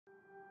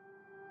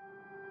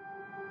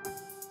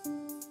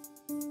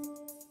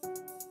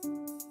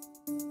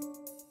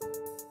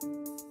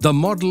The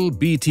model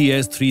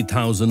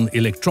BTS3000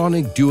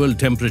 electronic dual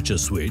temperature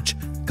switch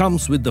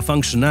comes with the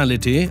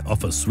functionality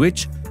of a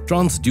switch,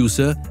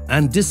 transducer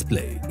and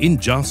display in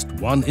just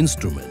one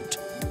instrument.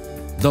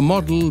 The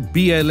model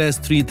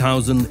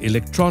BLS3000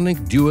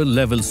 electronic dual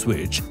level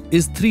switch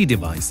is 3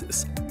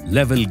 devices: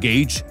 level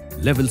gauge,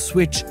 level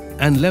switch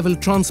and level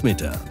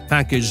transmitter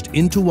packaged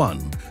into one,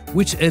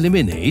 which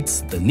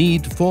eliminates the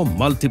need for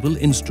multiple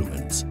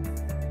instruments.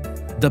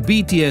 The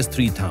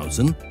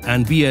BTS3000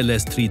 and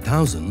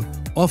BLS3000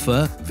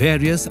 offer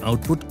various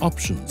output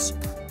options: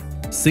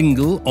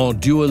 single or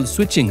dual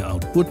switching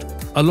output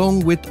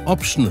along with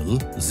optional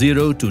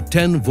 0 to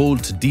 10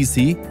 volt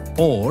DC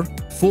or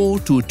 4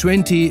 to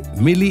 20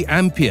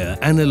 milliampere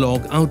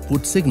analog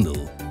output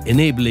signal,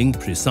 enabling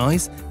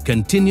precise,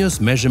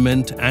 continuous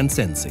measurement and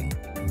sensing.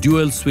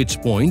 Dual switch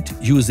point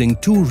using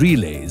 2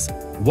 relays,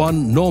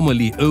 one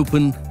normally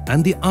open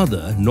and the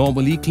other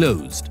normally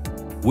closed,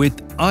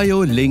 with I/O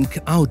link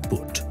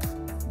output.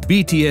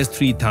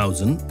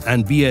 BTS3000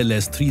 and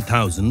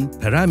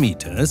BLS3000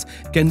 parameters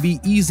can be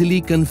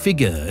easily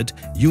configured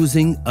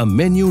using a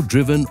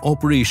menu-driven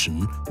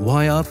operation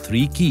via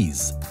 3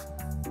 keys.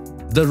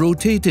 The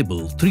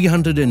rotatable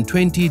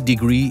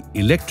 320-degree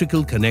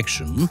electrical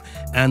connection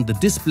and the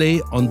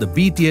display on the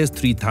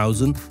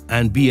BTS3000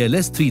 and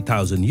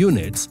BLS3000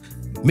 units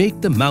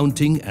make the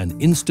mounting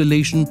and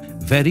installation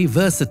very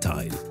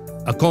versatile,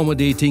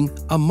 accommodating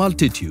a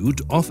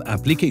multitude of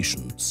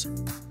applications.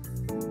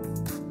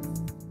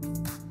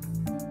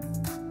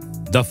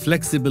 The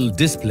flexible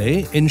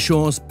display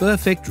ensures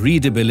perfect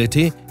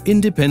readability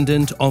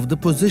independent of the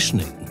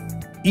positioning.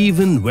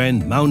 Even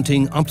when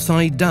mounting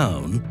upside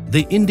down,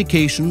 the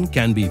indication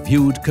can be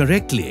viewed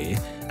correctly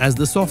as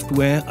the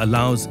software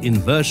allows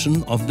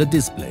inversion of the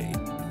display.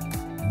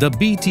 The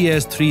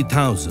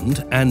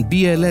BTS3000 and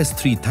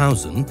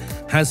BLS3000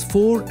 has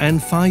 4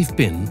 and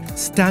 5-pin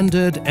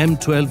standard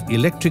M12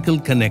 electrical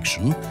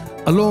connection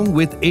along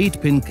with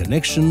 8-pin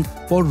connection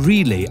for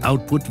relay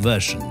output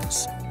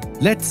versions.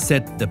 Let's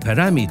set the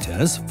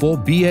parameters for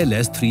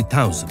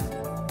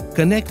BLS3000.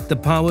 Connect the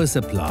power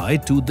supply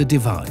to the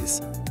device.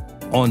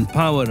 On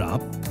power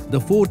up, the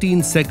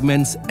 14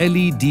 segments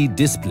LED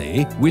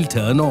display will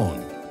turn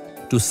on.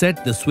 To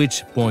set the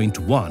switch point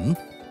 1,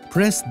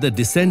 press the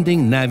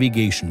descending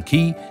navigation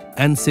key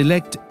and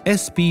select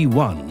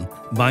SP1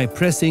 by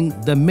pressing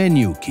the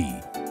menu key,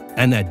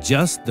 and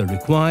adjust the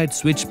required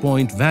switch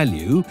point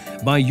value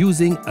by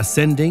using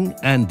ascending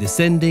and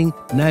descending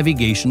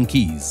navigation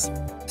keys.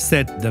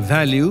 Set the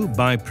value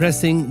by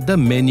pressing the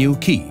menu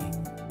key.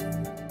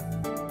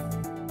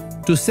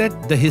 To set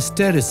the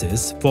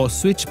hysteresis for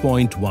switch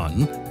point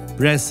 1,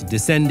 press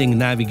descending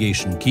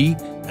navigation key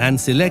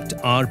and select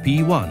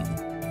RP1.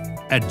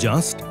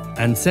 Adjust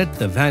and set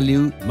the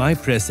value by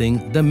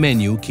pressing the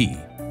menu key.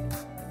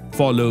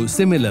 Follow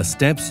similar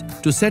steps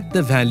to set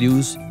the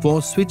values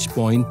for switch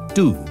point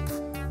 2.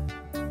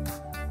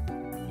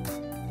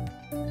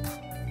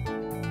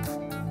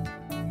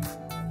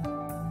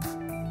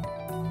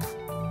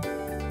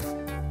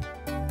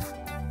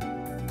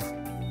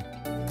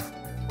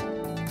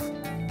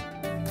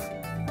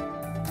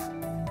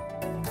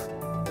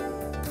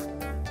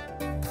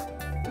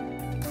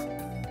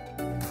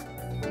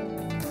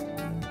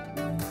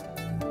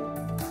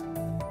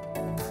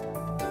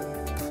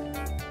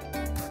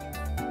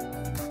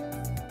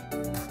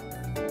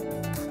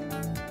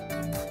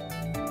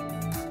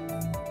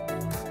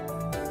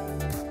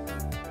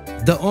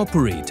 The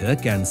operator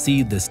can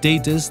see the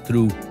status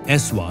through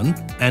S1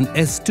 and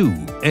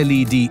S2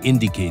 LED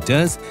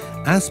indicators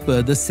as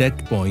per the set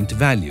point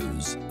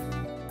values.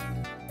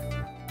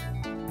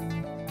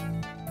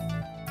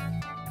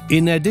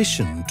 In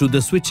addition to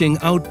the switching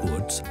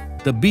outputs,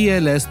 the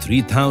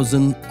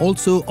BLS3000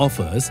 also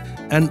offers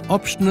an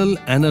optional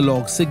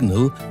analog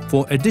signal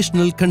for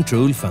additional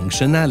control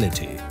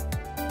functionality.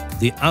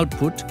 The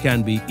output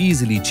can be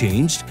easily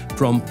changed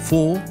from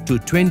 4 to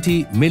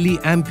 20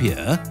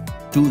 milliampere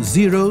to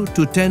 0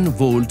 to 10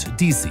 volt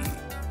DC.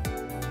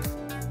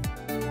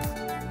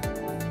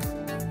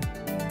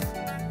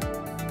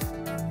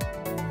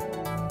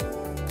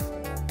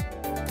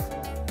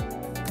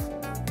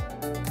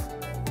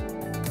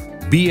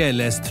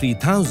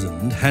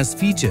 BLS3000 has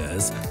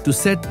features to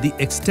set the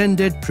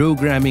extended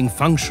programming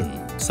function,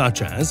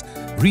 such as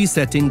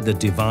resetting the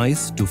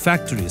device to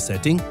factory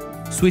setting,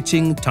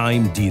 switching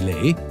time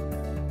delay,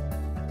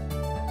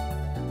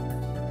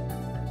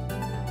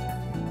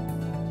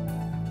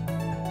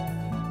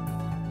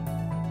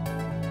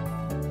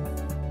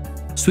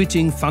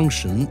 switching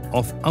function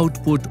of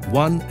output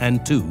 1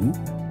 and 2,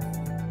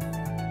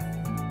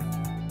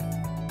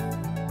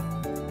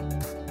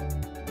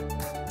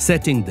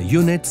 setting the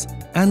units,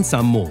 and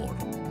some more.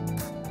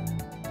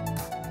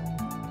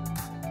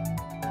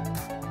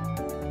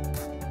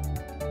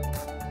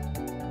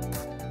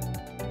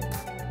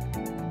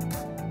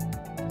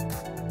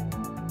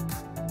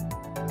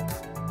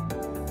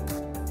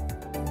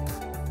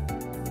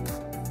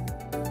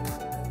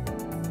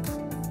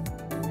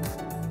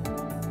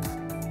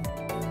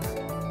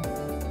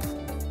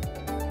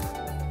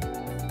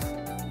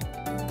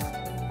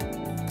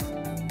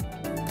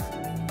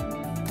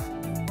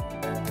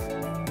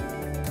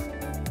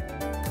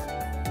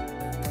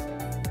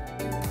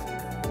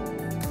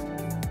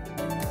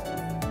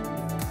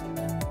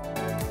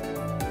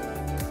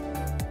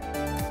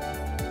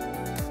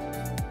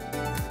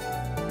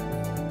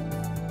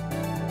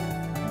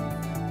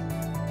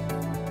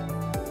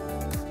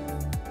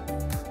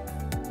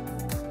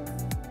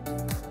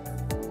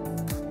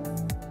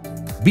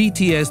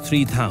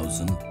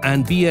 BTS3000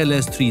 and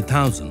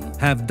BLS3000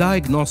 have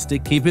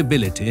diagnostic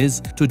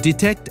capabilities to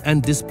detect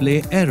and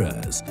display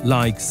errors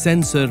like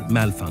sensor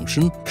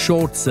malfunction,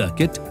 short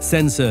circuit,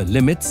 sensor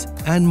limits,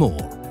 and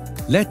more.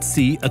 Let's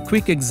see a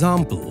quick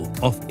example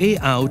of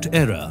A-out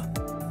error.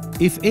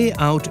 If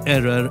A-out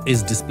error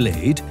is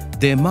displayed,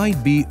 there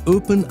might be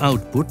open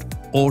output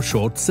or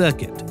short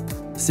circuit.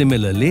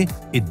 Similarly,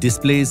 it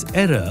displays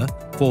error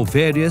for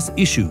various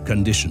issue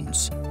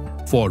conditions.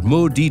 For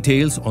more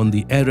details on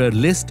the error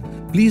list,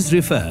 please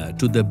refer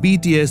to the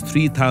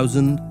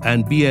BTS3000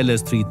 and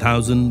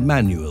BLS3000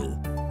 manual.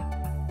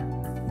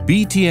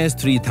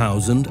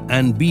 BTS3000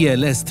 and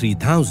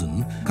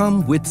BLS3000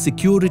 come with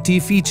security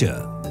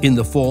feature in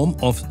the form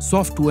of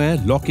software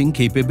locking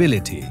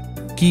capability.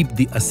 Keep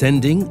the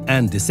ascending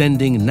and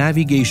descending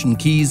navigation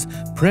keys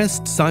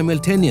pressed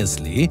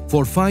simultaneously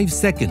for 5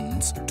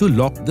 seconds to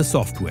lock the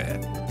software.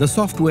 The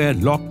software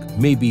lock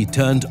may be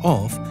turned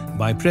off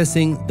by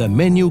pressing the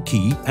menu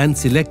key and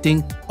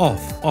selecting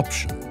Off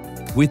option.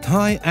 With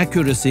high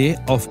accuracy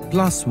of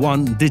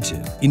 +1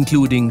 digit,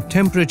 including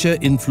temperature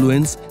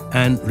influence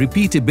and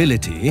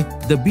repeatability,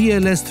 the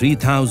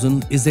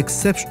BLS3000 is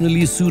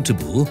exceptionally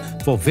suitable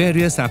for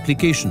various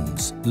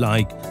applications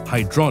like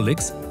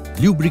hydraulics,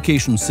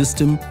 lubrication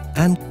system,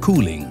 and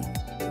cooling.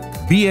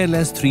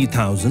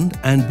 BLS3000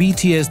 and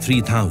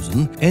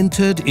BTS3000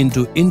 entered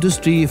into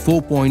Industry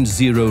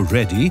 4.0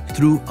 ready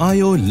through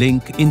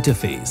IO-Link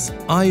interface.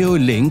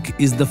 IO-Link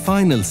is the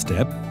final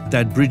step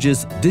that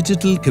bridges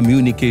digital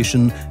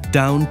communication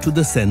down to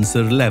the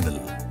sensor level.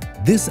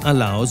 This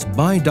allows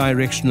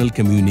bidirectional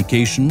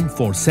communication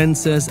for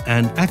sensors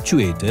and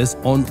actuators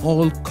on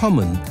all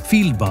common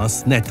field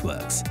bus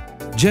networks.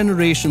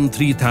 Generation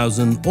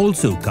 3000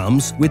 also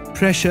comes with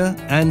pressure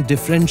and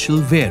differential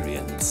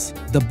variants.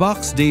 The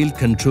Barksdale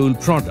control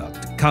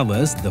product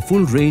covers the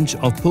full range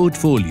of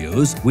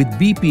portfolios with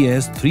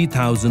BPS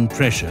 3000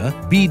 pressure,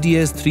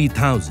 BDS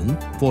 3000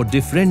 for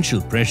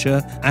differential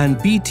pressure, and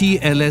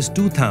BTLS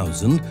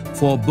 2000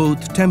 for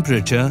both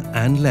temperature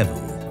and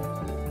level.